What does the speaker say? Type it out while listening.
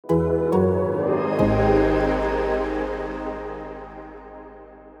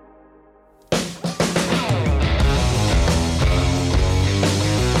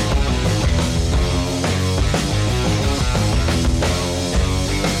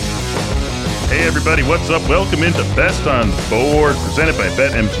Hey everybody, what's up? Welcome into Best on Board, presented by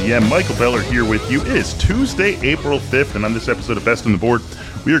BetMGM. Michael Beller here with you. It is Tuesday, April 5th, and on this episode of Best on the Board,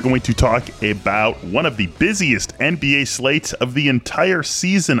 we are going to talk about one of the busiest NBA slates of the entire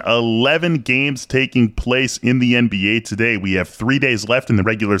season. 11 games taking place in the NBA today. We have 3 days left in the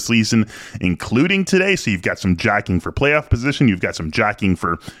regular season, including today, so you've got some jockeying for playoff position, you've got some jockeying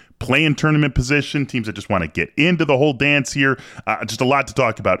for play-in tournament position, teams that just want to get into the whole dance here. Just a lot to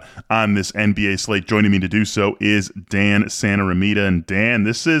talk about on this NBA slate. Joining me to do so is Dan Santaramita. And Dan,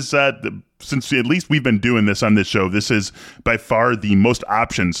 this is, since at least we've been doing this on this show, this is by far the most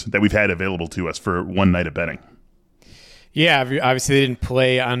options that we've had available to us for one night of betting. Yeah, obviously they didn't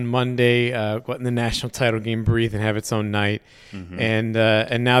play on Monday, letting the national title game breathe and have its own night, and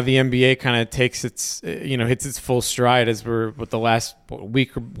now the NBA kind of takes its, hits its full stride as we're with the last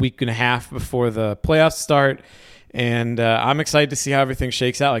week and a half before the playoffs start, and I'm excited to see how everything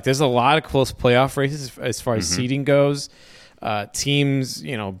shakes out. Like, there's a lot of close playoff races as far as seeding goes. Teams,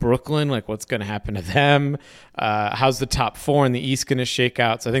 Brooklyn, like what's going to happen to them? How's the top four in the East going to shake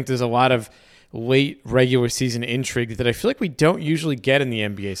out? So I think there's a lot of late regular season intrigue that I feel like we don't usually get in the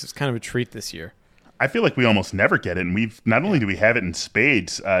NBA. So it's kind of a treat this year. I feel like we almost never get it, and we've not only do we have it in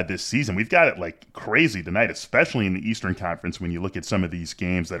spades this season, we've got it like crazy tonight, especially in the Eastern Conference. When you look at some of these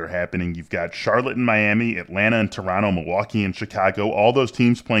games that are happening, you've got Charlotte and Miami, Atlanta and Toronto, Milwaukee and Chicago, all those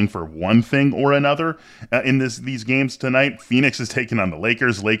teams playing for one thing or another in these games tonight. Phoenix is taking on the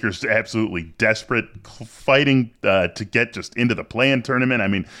Lakers. Lakers absolutely desperate, fighting to get just into the play-in tournament. I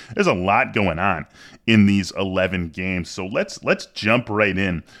mean, there's a lot going on in these 11 games. So let's jump right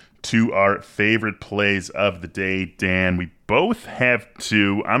in to our favorite plays of the day. Dan, we both have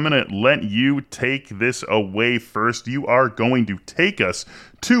two. I'm going to let you take this away first. You are going to take us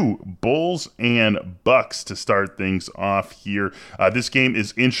to Bulls and Bucks to start things off here. This game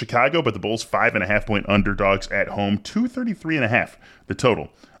is in Chicago, but the Bulls 5.5-point underdogs at home. 233.5 the total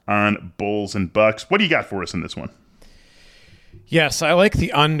on Bulls and Bucks. What do you got for us in this one? Yes, I like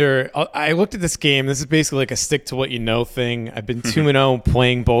the under. I looked at this game. This is basically like a stick-to-what-you-know thing. I've been 2-0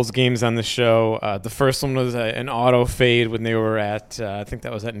 playing Bulls games on the show. The first one was an auto fade when they were at, I think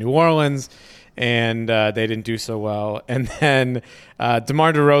that was at New Orleans, and they didn't do so well. And then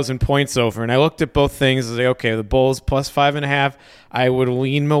DeMar DeRozan points over, and I looked at both things. I was like, okay, the Bulls plus 5.5. I would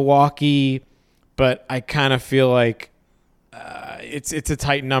lean Milwaukee, but I kind of feel like it's a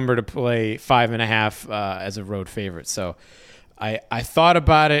tight number to play 5.5 as a road favorite. So I thought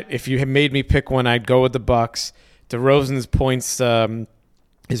about it. If you had made me pick one, I'd go with the Bucks. DeRozan's points,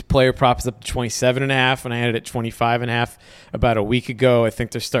 his player prop is up to 27.5, and I had it at 25.5 about a week ago. I think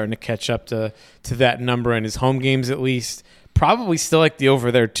they're starting to catch up to that number in his home games, at least. Probably still like the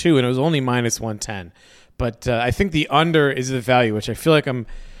over there too, and it was only minus 110. But I think the under is the value, which I feel like I'm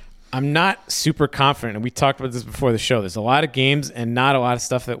not super confident, and we talked about this before the show. There's a lot of games and not a lot of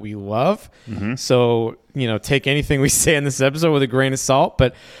stuff that we love. So, take anything we say in this episode with a grain of salt.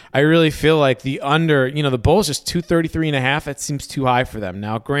 But I really feel like the under, the Bulls just 233.5. That seems too high for them.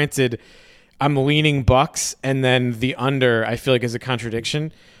 Now, granted, I'm leaning Bucks, and then the under I feel like is a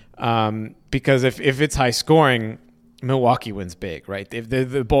contradiction because if it's high scoring, Milwaukee wins big, right?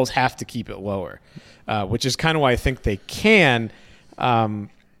 The Bulls have to keep it lower, which is kind of why I think they can.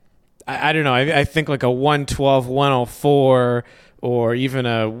 I don't know. I think like a 112, 104, or even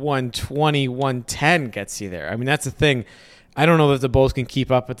a 120, 110 gets you there. I mean, that's the thing. I don't know that the Bulls can keep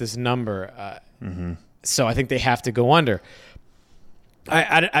up with this number. So I think they have to go under.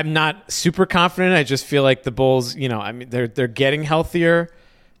 I'm not super confident. I just feel like the Bulls, they're getting healthier,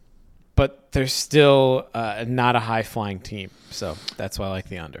 but they're still not a high-flying team. So that's why I like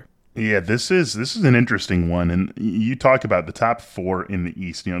the under. Yeah, this is an interesting one, and you talk about the top four in the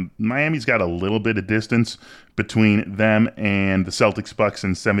East. Miami's got a little bit of distance between them and the Celtics, Bucks,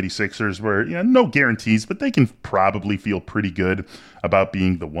 and 76ers, where no guarantees, but they can probably feel pretty good about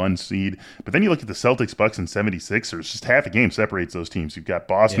being the one seed. But then you look at the Celtics, Bucks, and 76ers, just half a game separates those teams. You've got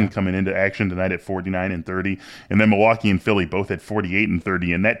Boston coming into action tonight at 49-30, and then Milwaukee and Philly both at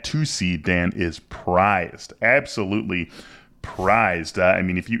 48-30, and that 2 seed, Dan, is prized, absolutely prized. I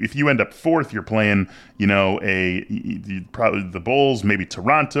mean, if you end up fourth, you're playing, probably the Bulls, maybe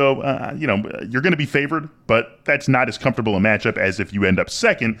Toronto. You're going to be favored, but that's not as comfortable a matchup as if you end up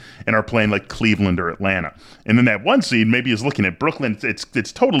second and are playing like Cleveland or Atlanta. And then that 1 seed maybe is looking at Brooklyn.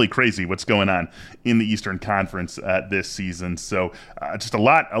 It's totally crazy what's going on in the Eastern Conference this season. So just a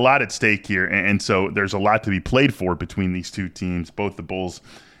lot at stake here, and so there's a lot to be played for between these two teams, both the Bulls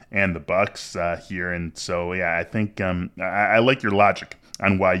and the Bucks here. And so, yeah, I think I like your logic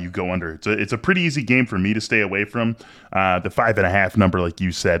on why you go under. It's a pretty easy game for me to stay away from. The 5.5 number, like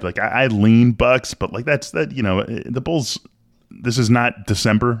you said, like I lean Bucks, but like the Bulls. This is not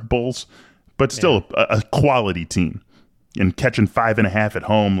December Bulls, but still a quality team. And catching 5.5 at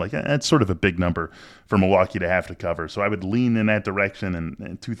home, like that's sort of a big number for Milwaukee to have to cover. So I would lean in that direction, and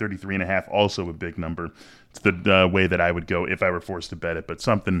 233.5 also a big number. It's the way that I would go if I were forced to bet it, but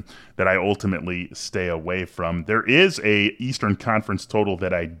something that I ultimately stay away from. There is a Eastern Conference total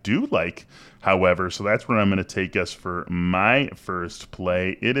that I do like, however, so that's where I'm going to take us for my first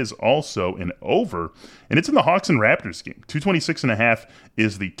play. It is also an over, and it's in the Hawks and Raptors game. 226.5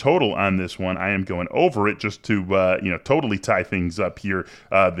 is the total on this one. I am going over it just to totally tie things up here.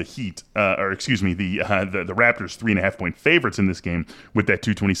 The Raptors 3.5-point favorites in this game with that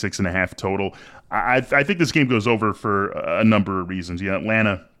 226.5 total. I think this game goes over for a number of reasons.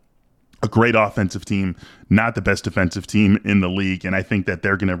 Atlanta, a great offensive team, not the best defensive team in the league, and I think that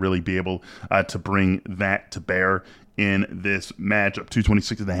they're going to really be able to bring that to bear in this matchup.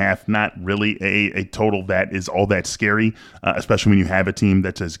 226.5, not really a total that is all that scary, especially when you have a team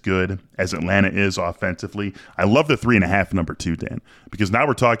that's as good as Atlanta is offensively. I love the 3.5 number too, Dan, because now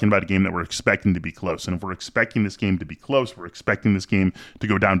we're talking about a game that we're expecting to be close. And if we're expecting this game to be close, we're expecting this game to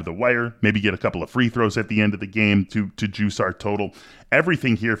go down to the wire, maybe get a couple of free throws at the end of the game to juice our total.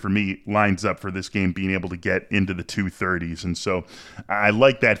 Everything here for me lines up for this game being able to get into the 230s. And so I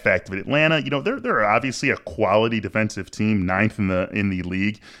like that fact of it. Atlanta, they're obviously a quality defensive team, 9th in the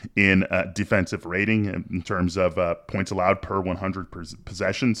league in defensive rating in terms of points allowed per 100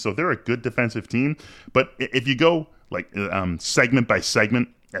 possessions. So they're a good defensive team. But if you go like segment by segment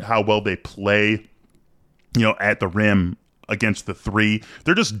at how well they play, at the rim, against the three,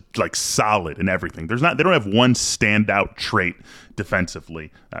 they're just like solid in everything. They don't have one standout trait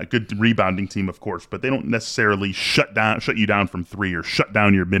defensively. Good rebounding team, of course, but they don't necessarily shut you down from three or shut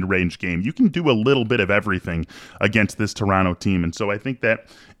down your mid-range game. You can do a little bit of everything against this Toronto team, and so I think that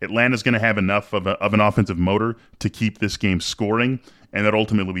Atlanta's going to have enough of an offensive motor to keep this game scoring, and that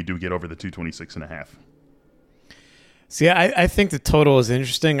ultimately we do get over the 226.5. See, I think the total is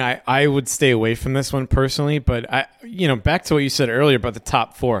interesting. I would stay away from this one personally, but back to what you said earlier about the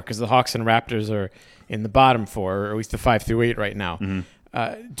top four, because the Hawks and Raptors are in the bottom four, or at least the 5 through 8 right now.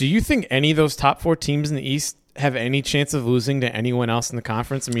 Mm-hmm. Do you think any of those top four teams in the East have any chance of losing to anyone else in the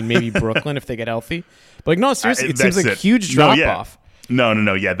conference? I mean, maybe Brooklyn if they get healthy. But no, seriously, it seems like a huge drop off. No.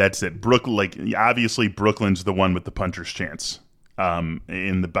 Yeah, that's it. Obviously Brooklyn's the one with the puncher's chance.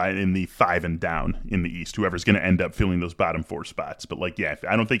 In the 5 and down in the East, whoever's going to end up filling those bottom 4 spots. But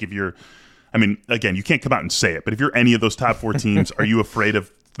I don't think again, you can't come out and say it, but if you're any of those top 4 teams, are you afraid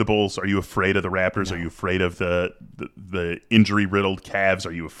of the Bulls? Are you afraid of the Raptors? No. Are you afraid of the injury-riddled Cavs?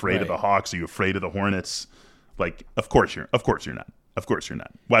 Are you afraid of the Hawks? Are you afraid of the Hornets? Of course you're not. Of course you're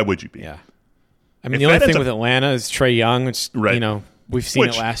not. Why would you be? Yeah. I mean, the only thing with Atlanta is Trae Young, which, we've seen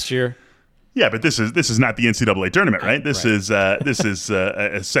it last year. Yeah, but this is not the NCAA tournament, right? This is a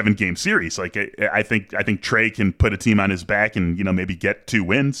 7-game series. I think Trae can put a team on his back and maybe get 2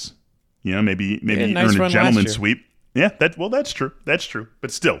 wins. Maybe earn a gentleman's sweep. Yeah, that's true. That's true.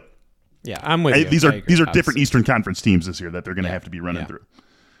 But still, yeah, I'm with you. These are different Eastern Conference teams this year that they're going to have to be running through.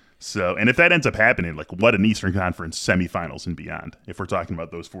 So, and if that ends up happening, what an Eastern Conference semifinals and beyond. If we're talking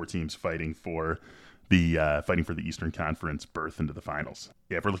about those 4 teams fighting for the Eastern Conference berth into the finals.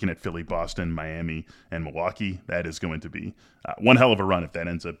 Yeah, if we're looking at Philly, Boston, Miami, and Milwaukee, that is going to be one hell of a run if that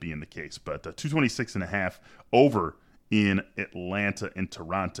ends up being the case. But 226.5 over in Atlanta and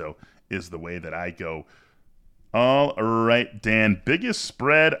Toronto is the way that I go. All right, Dan, biggest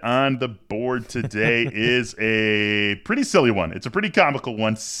spread on the board today is a pretty silly one. It's a pretty comical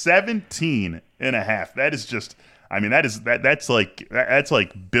one, 17.5. That is just, that's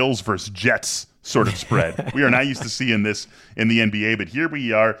like Bills versus Jets sort of spread. We are not used to seeing this in the NBA, but here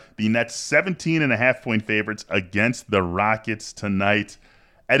we are. The Nets 17.5-point favorites against the Rockets tonight.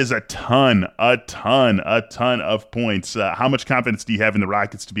 That is a ton of points. How much confidence do you have in the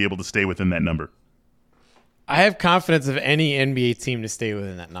Rockets to be able to stay within that number? I have confidence of any NBA team to stay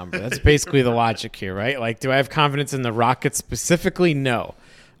within that number. That's basically the logic here, right? Do I have confidence in the Rockets specifically? No.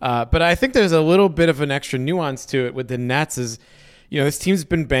 But I think there's a little bit of an extra nuance to it with the Nets is, this team's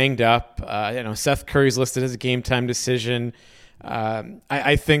been banged up. Seth Curry's listed as a game-time decision.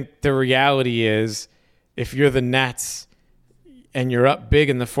 I think the reality is if you're the Nets and you're up big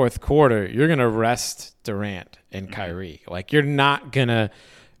in the fourth quarter, you're going to rest Durant and Kyrie.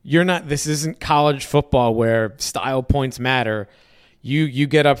 This isn't college football where style points matter. You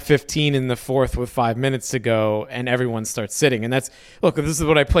get up 15 in the fourth with 5 minutes to go and everyone starts sitting. And this is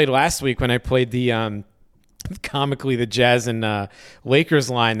what I played last week when I played the comically the Jazz and Lakers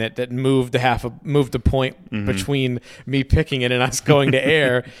line that moved a point between me picking it and us going to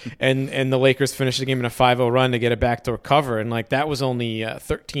air, and the Lakers finished the game in a 5-0 run to get a backdoor cover, and like that was only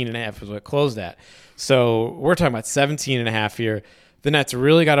 13.5 was what it closed at. So we're talking about 17.5 here. The Nets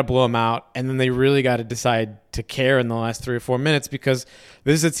really got to blow them out, and then they really got to decide to care in the last 3 or 4 minutes, because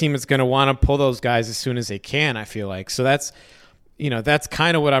this is a team that's going to want to pull those guys as soon as they can, I feel like. So that's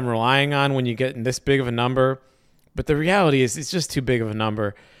kind of what I'm relying on when you get in this big of a number. But the reality is it's just too big of a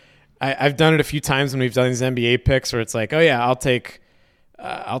number. I've done it a few times when we've done these NBA picks where it's like, oh, yeah, I'll take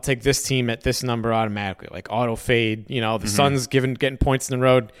this team at this number automatically, like auto fade. The Suns getting points in the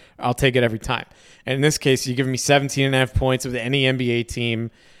road, I'll take it every time. And in this case, you give me 17.5 points with any NBA team,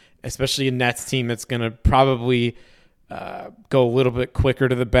 especially a Nets team that's going to probably go a little bit quicker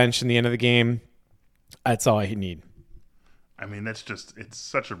to the bench in the end of the game. That's all I need. I mean, it's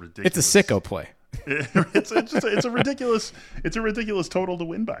such a ridiculous. It's a sicko play. It's a ridiculous total to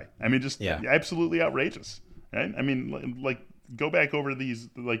win by. I mean, absolutely outrageous. Right? I mean, like, go back over these,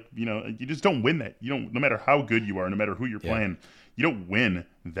 like, you just don't win that. You don't, no matter how good you are, no matter who you're playing, you don't win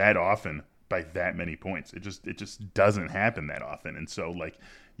that often by that many points. It just doesn't happen that often. And so, like,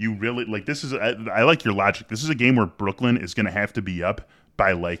 you really, like, I like your logic. This is a game where Brooklyn is going to have to be up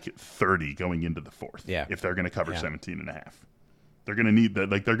by like 30 going into the fourth. Yeah. If they're going to cover 17.5. They're going to need that.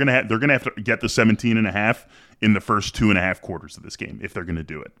 Like, they're going to have to get the 17.5 in the first 2.5 quarters of this game if they're going to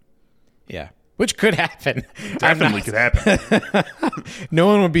do it. Yeah. Which could happen. Definitely could happen. No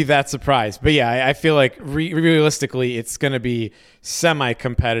one would be that surprised. But yeah, I feel like realistically, it's going to be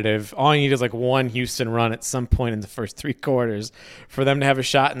semi-competitive. All you need is like one Houston run at some point in the first 3 quarters for them to have a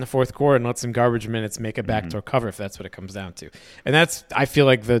shot in the fourth quarter and let some garbage minutes make a backdoor cover, if that's what it comes down to. And that's, I feel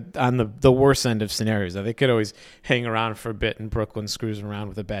like, on the worst end of scenarios. They could always hang around for a bit and Brooklyn screws around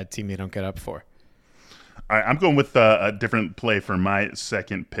with a bad team they don't get up for. All right, I'm going with a different play for my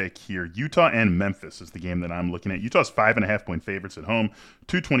second pick here. Utah and Memphis is the game that I'm looking at. Utah's 5.5-point favorites at home,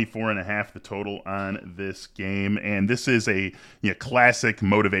 224.5 the total on this game, and this is a classic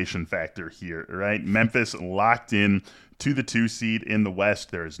motivation factor here, right? Memphis locked in to the 2 seed in the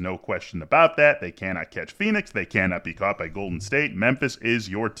West. There is no question about that. They cannot catch Phoenix. They cannot be caught by Golden State. Memphis is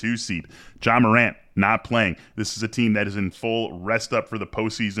your 2 seed. Ja Morant not playing. This is a team that is in full rest up for the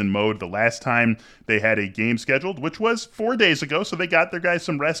postseason mode. The last time they had a game scheduled, which was 4 days ago, so they got their guys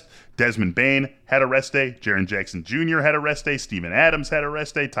some rest. Desmond Bane had a rest day. Jaren Jackson Jr. had a rest day. Steven Adams had a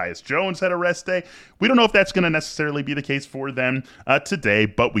rest day. Tyus Jones had a rest day. We don't know if that's going to necessarily be the case for them today,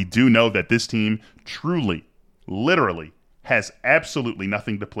 but we do know that this team truly, literally, has absolutely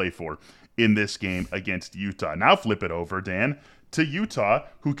nothing to play for in this game against Utah. Now flip it over, Dan, to Utah,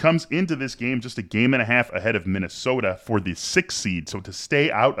 who comes into this game just a game and a half ahead of Minnesota for the 6th seed. So to stay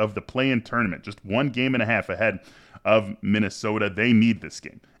out of the play-in tournament, just 1 game and a half ahead of Minnesota, they need this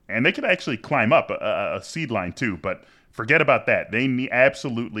game. And they could actually climb up a seed line too, but forget about that. They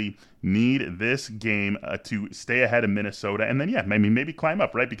absolutely need this game to stay ahead of Minnesota. And then, maybe climb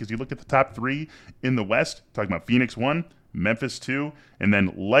up, right? Because you look at the top 3 in the West, talking about Phoenix 1, Memphis 2, and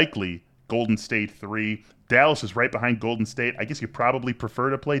then likely Golden State 3. Dallas is right behind Golden State. I guess you probably prefer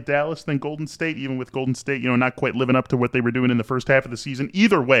to play Dallas than Golden State, even with Golden State, not quite living up to what they were doing in the first half of the season.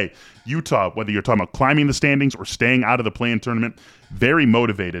 Either way, Utah, whether you're talking about climbing the standings or staying out of the play-in tournament, very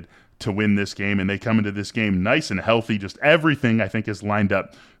motivated to win this game, and they come into this game nice and healthy. Just everything, I think, is lined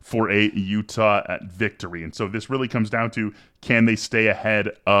up for a Utah victory. And so this really comes down to, can they stay ahead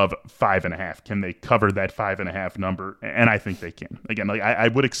of 5.5? Can they cover that 5.5 number? And I think they can. Again, like I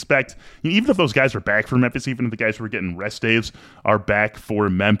would expect, even if those guys are back for Memphis, even if the guys who are getting rest days are back for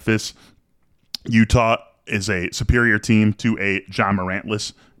Memphis, Utah is a superior team to a Ja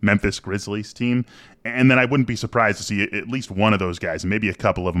Morant-less Memphis Grizzlies team. And then I wouldn't be surprised to see at least one of those guys, and maybe a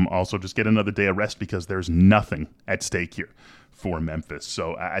couple of them also, just get another day of rest, because there's nothing at stake here for Memphis.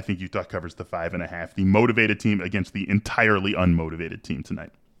 So I think Utah covers the 5.5, the motivated team against the entirely unmotivated team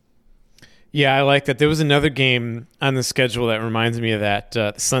tonight. Yeah, I like that. There was another game on the schedule that reminds me of that,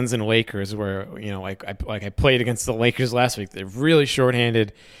 the Suns and Lakers, where, I played against the Lakers last week. They're really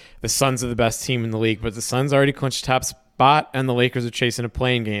shorthanded. The Suns are the best team in the league, but the Suns already clinched top spot, and the Lakers are chasing a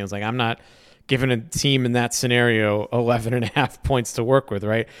play-in game. It's like, I'm not giving a team in that scenario 11.5 points to work with,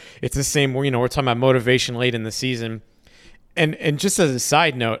 right? It's the same, we're talking about motivation late in the season. And just as a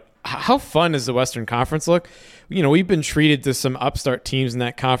side note, how fun does the Western Conference look? We've been treated to some upstart teams in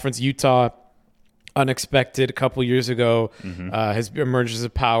that conference. Utah, unexpected a couple years ago, has emerged as a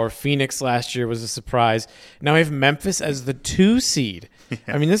power. Phoenix last year was a surprise. Now we have Memphis as the 2 seed. Yeah.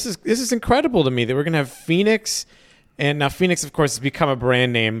 I mean, this is incredible to me that we're going to have Phoenix. And now Phoenix, of course, has become a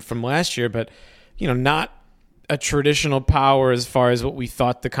brand name from last year, but, not a traditional power as far as what we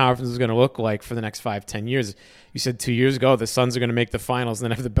thought the conference was going to look like for the next 5-10 years. You said 2 years ago the Suns are going to make the finals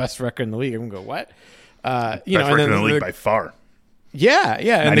and then have the best record in the league. I'm going to go, what? Best record in the league by far. Yeah.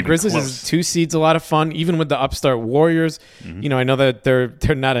 And the Grizzlies is 2 seeds, a lot of fun, even with the upstart Warriors. Mm-hmm. I know that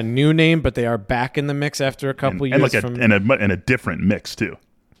they're not a new name, but they are back in the mix after a couple years. And a different mix, too.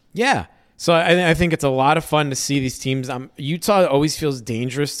 Yeah. So I think it's a lot of fun to see these teams. Utah always feels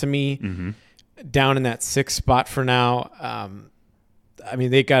dangerous to me down in that 6th spot for now.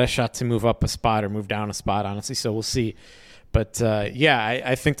 They got a shot to move up a spot or move down a spot, honestly, so we'll see. But,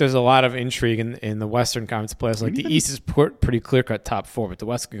 I think there's a lot of intrigue in the Western Conference playoffs. Like, the East is pretty clear-cut top 4, but the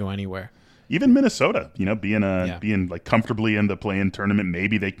West could go anywhere. Even Minnesota, being like comfortably in the play-in tournament,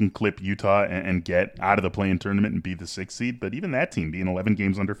 maybe they can clip Utah and get out of the play-in tournament and be the 6th seed. But even that team being 11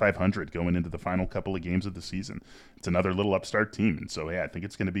 games under 500 going into the final couple of games of the season, it's another little upstart team. And so, I think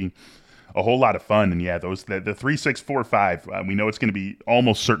it's going to be a whole lot of fun. And the 3, 6, 4, 5, we know it's going to be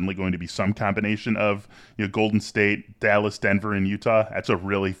almost certainly going to be some combination of Golden State, Dallas, Denver, and Utah. That's a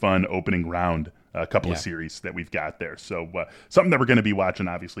really fun opening round. A couple of series that we've got there. So something that we're going to be watching,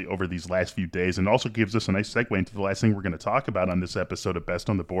 obviously, over these last few days, and also gives us a nice segue into the last thing we're going to talk about on this episode of Best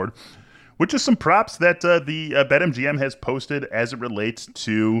on the Board, which is some props that the BetMGM has posted as it relates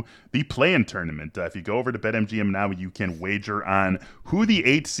to the play-in tournament. If you go over to BetMGM now, you can wager on who the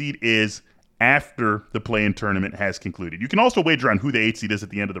 8th seed is after the play-in tournament has concluded. You can also wager on who the 8th seed is at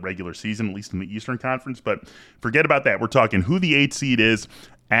the end of the regular season, at least in the Eastern Conference, but forget about that. We're talking who the 8th seed is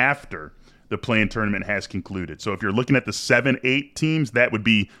after the play-in tournament has concluded. So if you're looking at the 7-8 teams, that would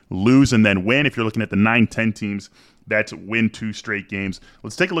be lose and then win. If you're looking at the 9-10 teams, that's win 2 straight games.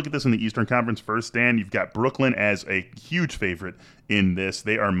 Let's take a look at this in the Eastern Conference first, Dan. You've got Brooklyn as a huge favorite in this.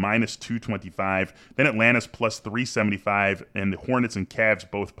 They are minus 225. Then Atlanta's plus 375, and the Hornets and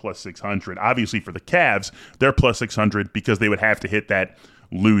Cavs both plus 600. Obviously for the Cavs, they're plus 600 because they would have to hit that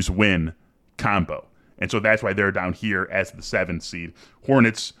lose-win combo. And so that's why they're down here as the 7th seed.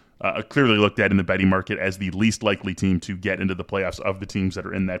 Hornets clearly looked at in the betting market as the least likely team to get into the playoffs of the teams that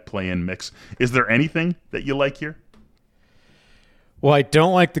are in that play-in mix. Is there anything that you like here? Well, I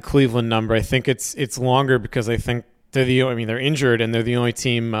don't like the Cleveland number. I think it's longer because I think they're injured and they're the only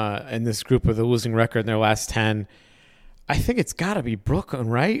team in this group with a losing record in their last 10. I think it's got to be Brooklyn,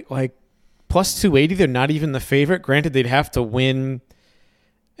 right? Like plus 280, they're not even the favorite. Granted, they'd have to win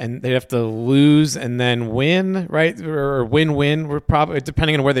and they'd have to lose and then win, right? Or win-win. We're probably,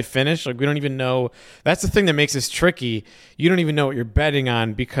 depending on where they finish. Like, we don't even know. That's the thing that makes this tricky. You don't even know what you're betting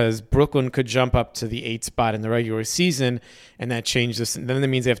on because Brooklyn could jump up to the 8th spot in the regular season, and that changes. And then that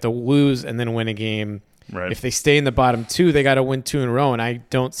means they have to lose and then win a game. Right. If they stay in the bottom 2, they got to win 2 in a row, and I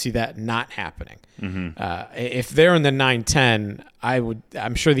don't see that not happening. Mm-hmm. If they're in the 9-10,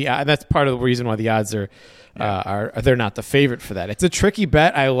 I'm sure that's part of the reason why the odds are they're not the favorite for that. It's a tricky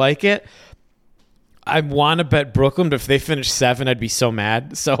bet. I like it. I want to bet Brooklyn, but if they finish 7, I'd be so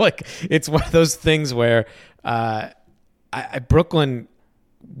mad. So it's one of those things where Brooklyn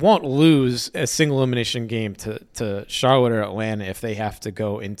won't lose a single elimination game to Charlotte or Atlanta if they have to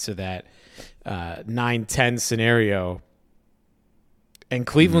go into that 9-10 scenario. And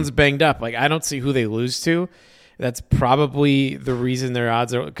Cleveland's banged up. I don't see who they lose to. That's probably the reason their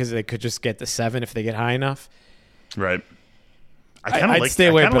odds are, because they could just get to 7 if they get high enough. Right. I'd stay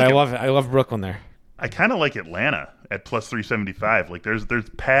away, but I love it. I love Brooklyn there. I kind of like Atlanta at plus 375. There's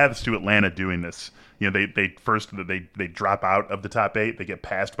paths to Atlanta doing this. They drop out of the top 8. They get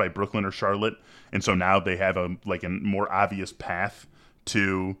passed by Brooklyn or Charlotte, and so now they have a more obvious path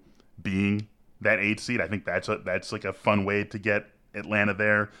to being that 8th seed. I think that's a fun way to get Atlanta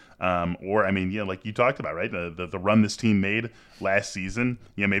there. Like you talked about, right? The run this team made last season,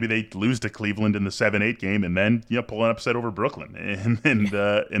 maybe they lose to Cleveland in the 7-8 game and then, pull an upset over Brooklyn in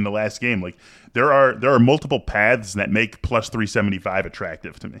the last game. Like there are multiple paths that make plus 375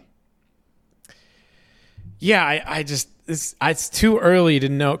 attractive to me. Yeah, it's too early to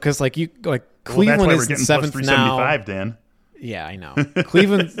know because Cleveland is in 7th plus now. 375, Dan. Yeah, I know.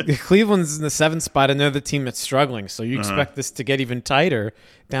 Cleveland's in the 7th spot, and they're the team that's struggling. So you expect this to get even tighter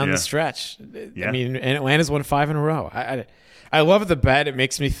down the stretch. Yeah. I mean, and Atlanta's won 5 in a row. I love the bet. It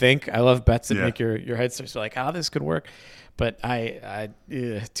makes me think. I love bets that make your head start like, how this could work. But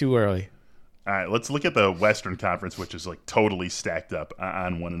too early. All right, let's look at the Western Conference, which is totally stacked up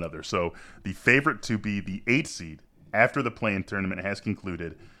on one another. So the favorite to be the 8th seed after the play-in tournament has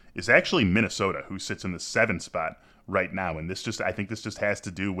concluded is actually Minnesota, who sits in the 7th spot right now. And I think this just has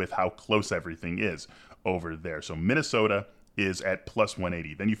to do with how close everything is over there. So Minnesota is at plus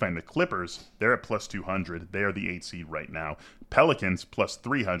 180. Then you find the Clippers. They're at plus 200. They are the 8th seed right now. Pelicans plus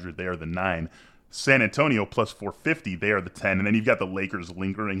 300. They are the 9. San Antonio plus 450. They are the 10, and then you've got the Lakers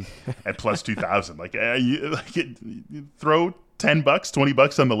lingering at plus 2,000. You throw $10,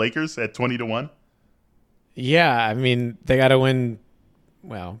 $20 on the Lakers at 20-1. Yeah, I mean they got to win.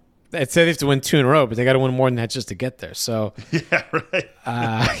 Well, I'd say they have to win 2 in a row, but they got to win more than that just to get there. So yeah,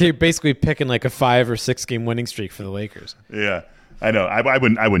 right. You're basically picking like a 5 or 6 game winning streak for the Lakers. Yeah, I know. I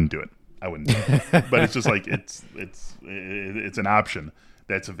wouldn't do it. I wouldn't do it. But it's just like it's an option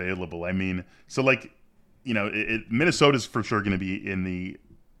that's available. I mean, so like, Minnesota's for sure going to be in the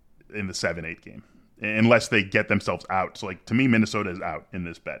 7-8 game unless they get themselves out. So like to me, Minnesota is out in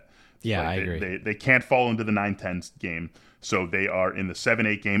this bet. Yeah, like I agree. They can't fall into the 9-10 game. So they are in the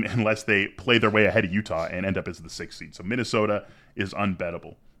 7-8 game unless they play their way ahead of Utah and end up as the 6th seed. So Minnesota is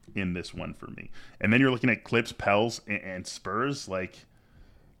unbettable in this one for me. And then you're looking at Clips, Pels, and Spurs. Like,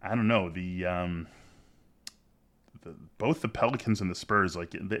 I don't know, both the Pelicans and the Spurs.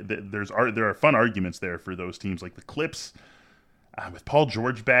 Like, there are fun arguments there for those teams. Like the Clips, with Paul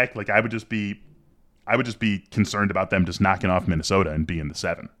George back, like I would just be concerned about them just knocking off Minnesota and being the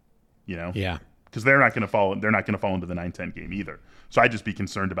 7. Yeah. Because they're not going to fall into the 9-10 game either. So I'd just be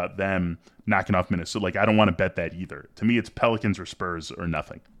concerned about them knocking off Minnesota. Like, I don't want to bet that either. To me, it's Pelicans or Spurs or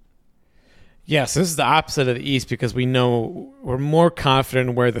nothing. Yes, this is the opposite of the East because we know we're more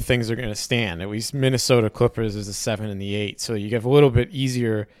confident in where the things are going to stand. At least Minnesota Clippers is the 7 and the 8, so you have a little bit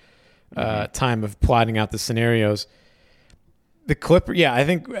easier time of plotting out the scenarios. The Clippers, yeah, I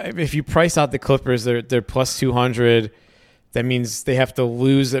think if you price out the Clippers, they're plus 200. That means they have to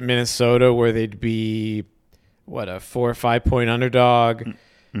lose at Minnesota, where they'd be, a 4 or 5 point underdog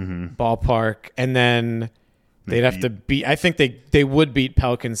ballpark. And then they'd have to beat, I think they would beat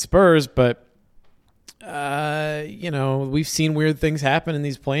Pelicans Spurs, but, we've seen weird things happen in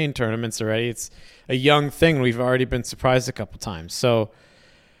these play-in tournaments already. It's a young thing. We've already been surprised a couple times. So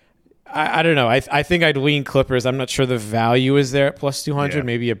I don't know. I think I'd lean Clippers. I'm not sure the value is there at plus 200,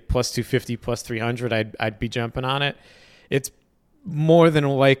 maybe a plus 250, plus 300. I'd be jumping on it. It's more than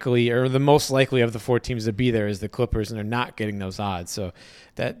likely, or the most likely of the 4 teams to be there is the Clippers, and they're not getting those odds. So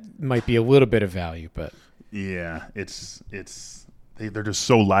that might be a little bit of value, but yeah, they're just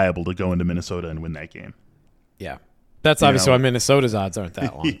so liable to go into Minnesota and win that game. Yeah, that's obviously why Minnesota's odds aren't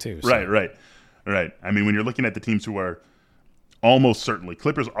that long too. So. Right. I mean, when you're looking at the teams who are almost certainly,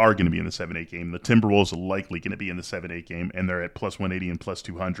 Clippers are going to be in the 7-8 game. The Timberwolves are likely going to be in the 7-8 game, and they're at plus 180 and plus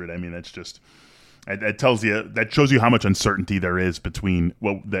 200. I mean, that's just. That shows you how much uncertainty there is between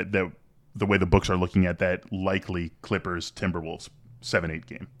the way the books are looking at that likely Clippers Timberwolves 7-8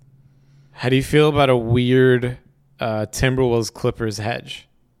 game. How do you feel about a weird Timberwolves Clippers hedge?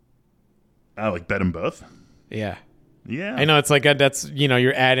 Like bet them both. Yeah. I know it's like that's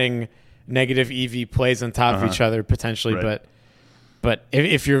you're adding negative EV plays on top of each other potentially, right. but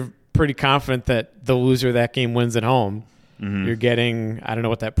if you're pretty confident that the loser of that game wins at home. You're getting, I don't know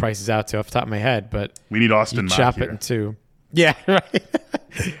what that price is out to off the top of my head, but we need Austin Mock chop here. it in 2. Yeah,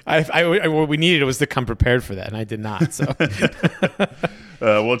 right. What we needed was to come prepared for that, and I did not. So,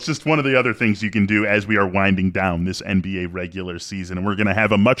 well, it's just one of the other things you can do as we are winding down this NBA regular season, and we're going to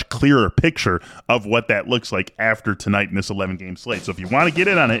have a much clearer picture of what that looks like after tonight in this 11-game slate. So if you want to get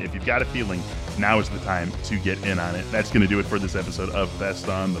in on it, if you've got a feeling, now is the time to get in on it. That's going to do it for this episode of Best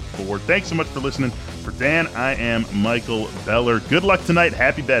on the Board. Thanks so much for listening. For Dan, I am Michael Beller. Good luck tonight.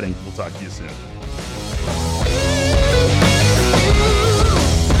 Happy betting. We'll talk to you soon.